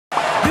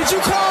Did you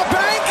call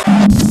bank?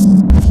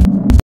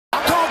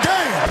 I called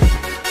game.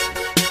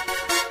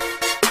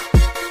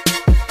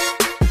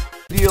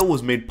 Video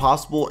was made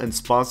possible and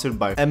sponsored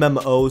by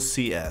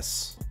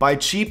MMOCS. Buy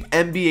cheap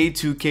NBA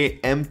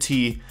 2K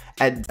MT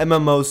at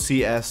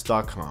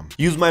MMOCS.com.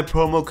 Use my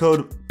promo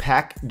code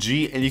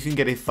PACG and you can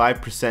get a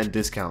 5%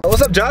 discount.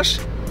 What's up, Josh?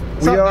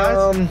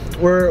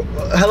 We're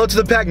hello to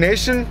the Pack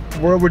Nation.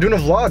 We're doing a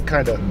vlog,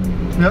 kinda.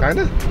 Yep.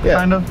 Kinda?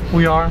 Yeah. Kinda.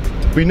 We are.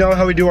 We know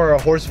how we do our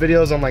horse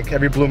videos on like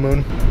every blue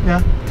moon.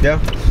 Yeah. Yeah.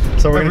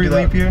 So we're every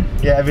gonna do leap year.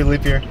 Yeah, every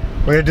leap year.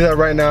 We're gonna do that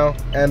right now,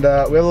 and we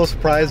have a little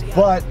surprise.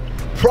 But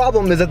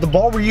problem is that the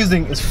ball we're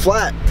using is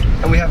flat,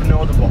 and we have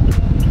no other ball.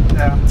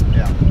 Yeah.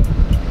 Yeah.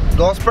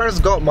 Golf Spurs,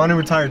 golf. Manu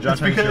retired,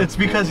 Josh. It's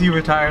because he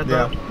retired.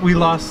 Though. Yeah. We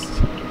lost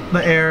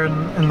the air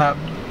in that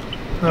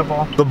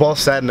ball. The ball's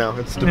sad now.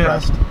 It's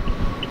depressed.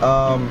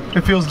 Yeah.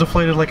 It feels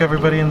deflated like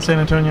everybody in San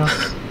Antonio.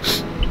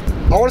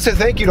 I want to say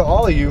thank you to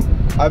all of you.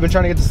 I've been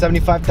trying to get to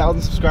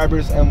 75,000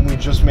 subscribers, and we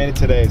just made it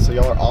today. So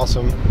y'all are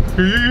awesome.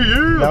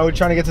 Now we're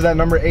trying to get to that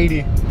number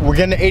 80. We're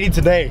getting to 80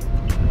 today.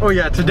 Oh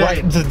yeah, today.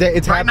 Right, today.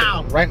 It's right happening.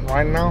 now. Right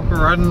now.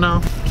 Right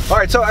now. All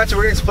right. So actually,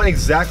 we're gonna explain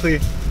exactly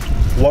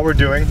what we're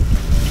doing.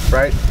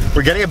 Right.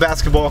 We're getting a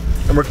basketball,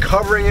 and we're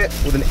covering it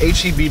with an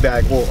HEB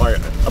bag. Well, all right,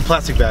 a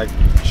plastic bag.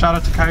 Shout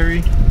out to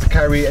Kyrie.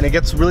 And it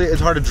gets really,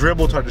 it's hard to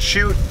dribble, it's hard to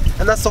shoot,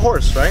 and that's the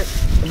horse, right?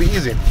 It'll be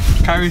easy.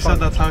 Kyrie said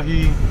that's how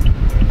he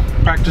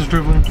practiced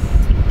dribbling.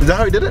 Is that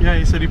how he did it? Yeah,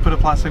 he said he put a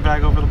plastic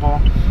bag over the ball.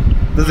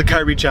 This is a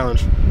Kyrie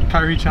challenge.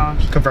 Kyrie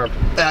challenge. Confirmed.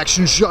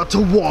 Action shot to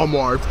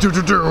Walmart.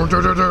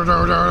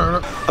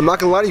 I'm not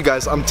gonna lie to you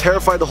guys, I'm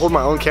terrified to hold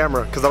my own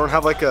camera because I don't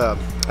have like a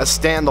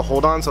stand to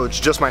hold on, so it's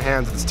just my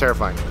hands. It's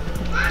terrifying.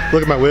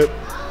 Look at my whip.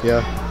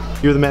 Yeah.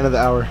 You're the man of the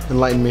hour.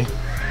 Enlighten me.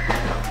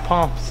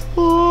 Pumps.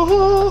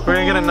 We're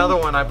gonna get another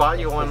one. I bought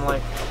you one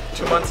like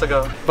 2 months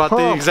ago. Bought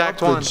the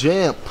exact one. The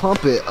jam.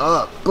 Pump it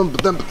up.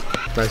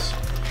 Nice.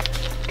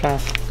 Okay.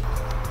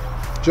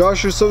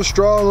 Josh, you're so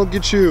strong. Look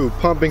at you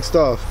pumping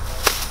stuff.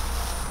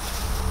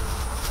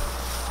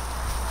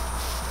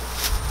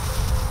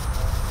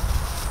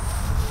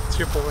 It's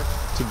your boy.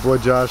 It's your boy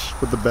Josh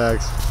with the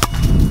bags.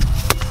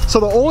 So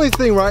the only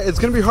thing, right, it's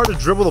gonna be hard to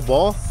dribble the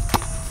ball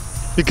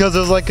because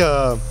there's like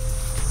a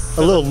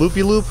little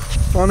loopy loop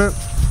on it.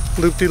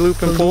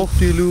 Loop-de-loop and pull.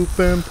 Loop-de-loop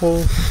and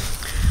pull.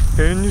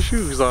 And your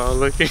shoes are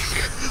looking.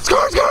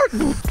 Skirt!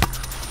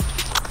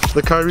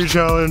 The Kyrie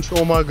challenge.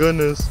 Oh my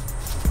goodness.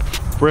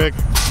 Brick.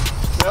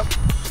 Yep.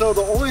 So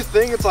the only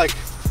thing, it's like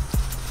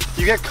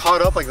you get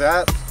caught up like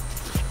that,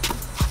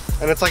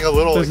 and it's like a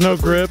little. There's no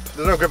grip.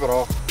 There's no grip at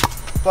all.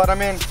 But I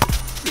mean,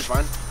 it'll be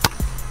fine.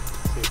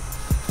 Let's see.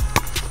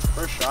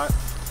 First shot.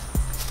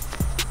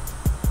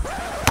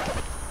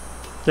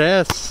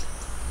 Yes.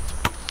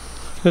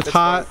 It's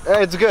hot. Fun.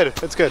 Hey, it's good.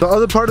 It's good. The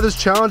other part of this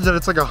challenge is that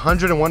it's like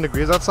 101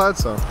 degrees outside,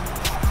 so.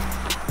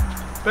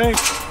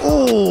 Thanks.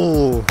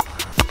 Oh.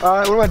 All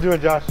right, what am I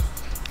doing, Josh?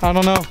 I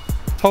don't know.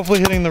 Hopefully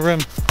hitting the rim.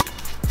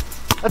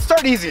 Let's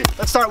start easy.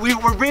 Let's start.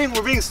 We're being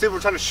stupid. We're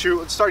trying to shoot.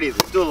 Let's start easy.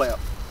 Let's do a layup.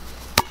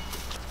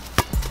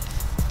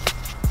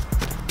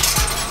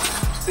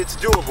 It's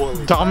doable. At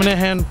least. Dominant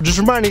hand. Just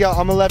reminding y'all,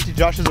 I'm a lefty.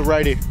 Josh is a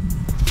righty.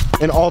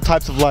 In all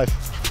types of life.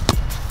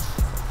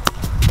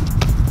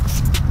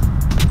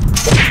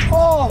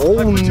 Oh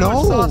I put too no!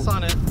 much sauce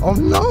on it. Oh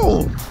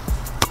no!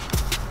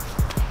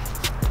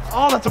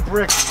 Oh, that's a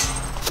brick.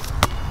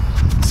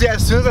 See,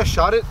 as soon as I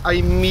shot it, I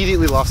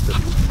immediately lost it.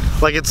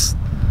 Like it's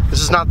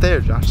just not there,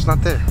 Josh. It's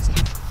not there.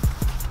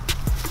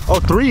 Oh,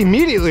 3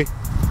 immediately.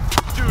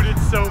 Dude,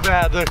 it's so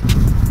bad. Look.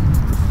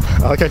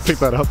 I like I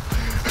picked that up.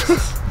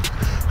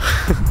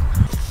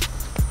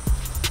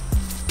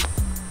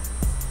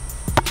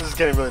 This is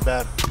getting really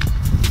bad.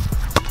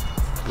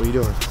 What are you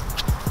doing?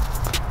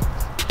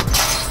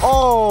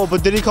 Oh,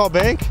 but did he call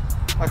bank?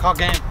 I call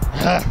game.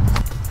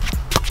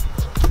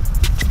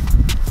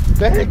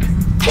 Bank!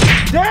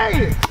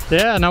 Dang it!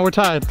 Yeah, now we're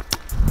tied.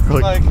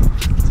 Really?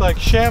 It's like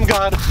Sham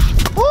God.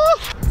 Woo!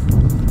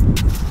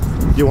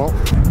 You won't.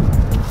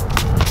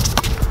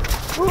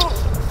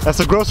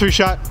 That's a grocery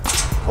shot.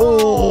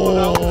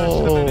 Oh! That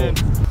should have been in.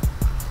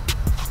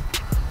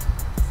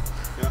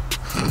 Yeah.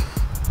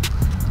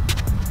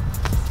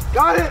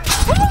 Got it!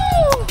 Woo!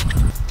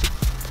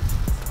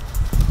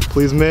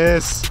 Please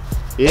miss.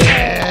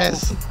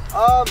 Yes!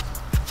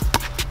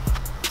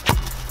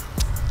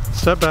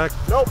 Step back.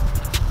 Nope.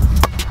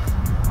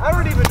 I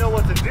don't even know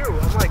what to do.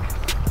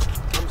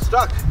 I'm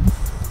stuck.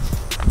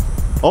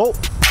 Oh.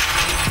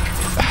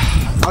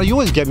 Oh, you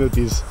always get me with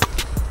these.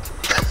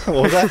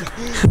 What was that?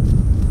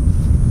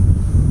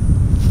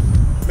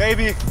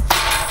 Maybe.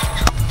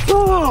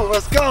 Ooh,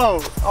 let's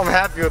go. I'm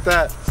happy with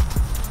that.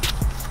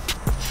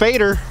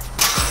 Fader.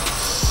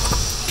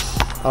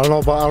 I don't know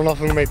if I'm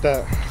gonna make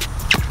that.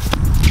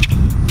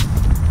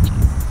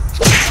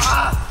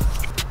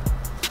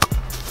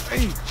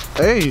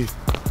 Hey!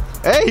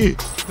 Hey!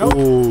 Nope.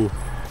 Ooh.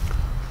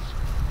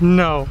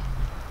 No.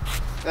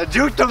 I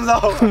juked him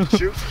though!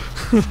 Shoot.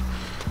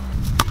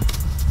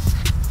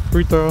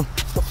 Free throw.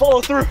 The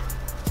follow through.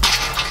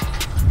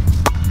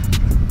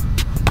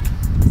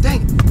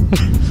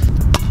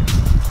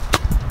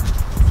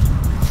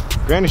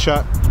 Granny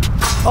shot.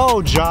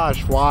 Oh,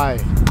 Josh, why?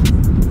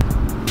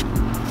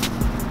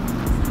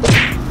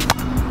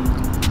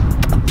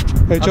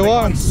 Hey,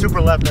 Joel.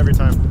 Super left every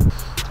time.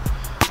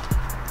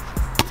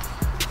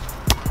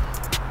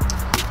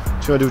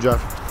 What you gonna do,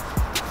 Josh?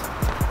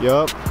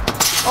 Yup.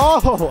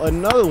 Oh,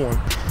 another one.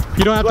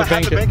 You don't have to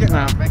bank it.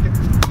 No. Bank it.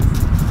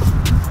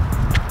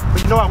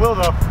 But you know I will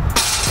though.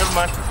 Never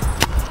mind.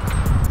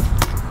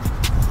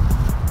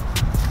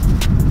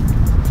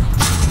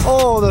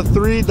 Oh, the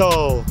three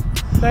though.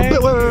 Thank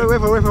Wait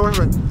for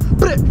it.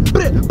 Put it.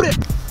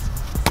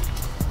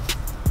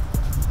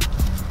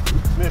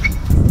 Miss.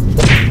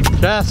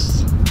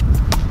 Yes.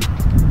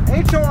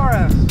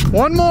 HRS.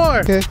 One more.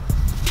 Okay.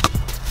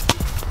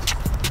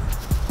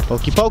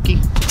 Pokey.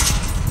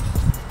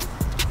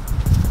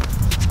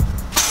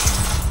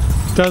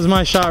 Does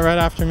my shot right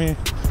after me.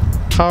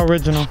 How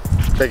original.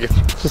 Thank you.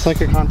 Just like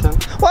your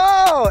content.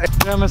 Whoa!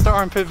 Yeah, Mr.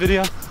 Armpit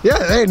video.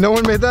 Yeah, hey, no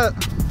one made that.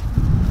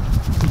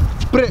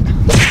 Put it.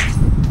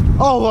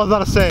 Oh, what I was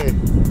about to say.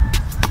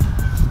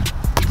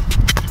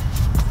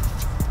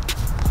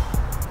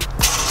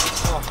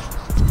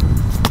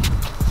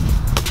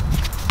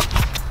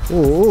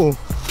 Ooh.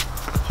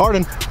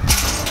 Harden.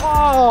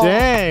 Oh.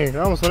 Dang, I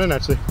almost went in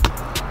actually.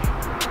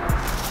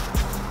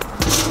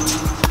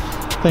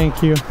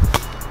 Thank you.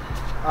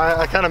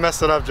 I kind of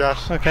messed it up,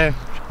 Josh. Okay.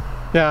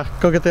 Yeah,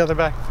 go get the other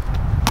bag.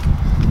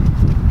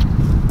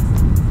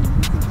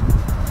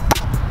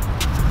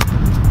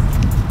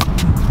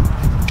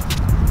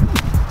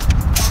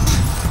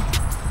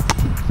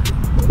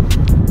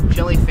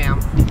 Chili fam.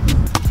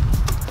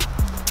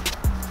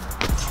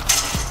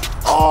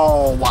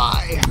 Oh,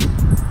 why?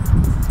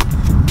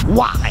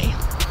 Why?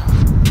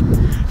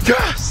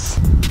 Yes!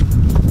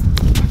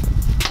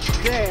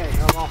 Dang,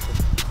 I'm awesome.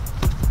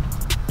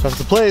 Trust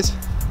the plays.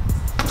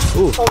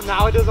 Ooh. Oh,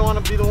 now it doesn't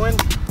want to be the win.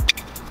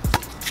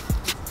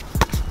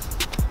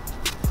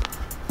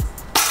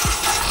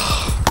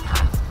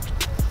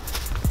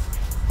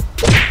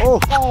 Oh.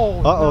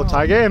 Oh. Uh-oh, no.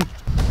 tie game.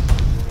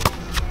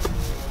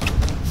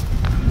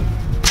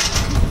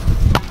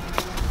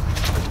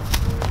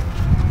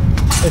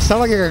 It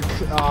sounded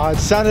like it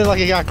sounded like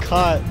it got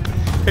caught.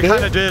 It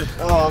kind of did.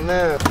 Oh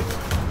man.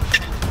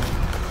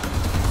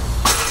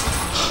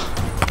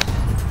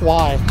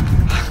 Why?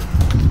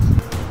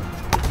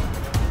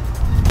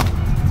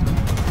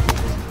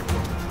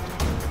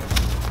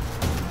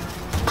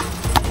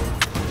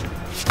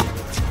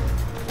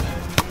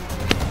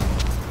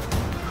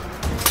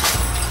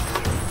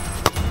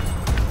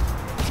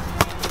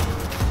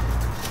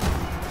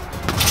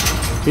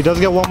 He does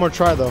get one more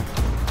try though.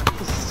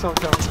 This is so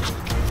dumb.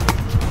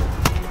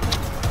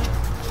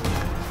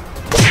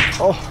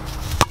 Oh.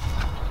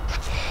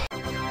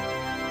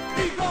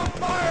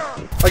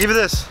 I'll give you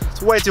this.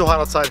 It's way too hot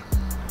outside.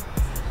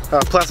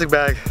 Plastic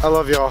bag. I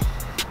love y'all.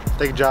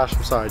 Thank you, Josh.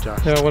 I'm sorry,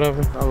 Josh. Yeah,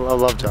 whatever. I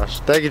love Josh.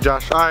 Thank you,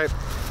 Josh. All right.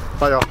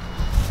 Bye, y'all.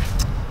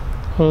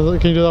 What was it?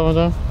 Can you do that one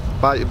time?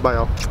 Bye,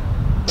 y'all.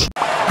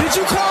 Did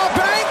you call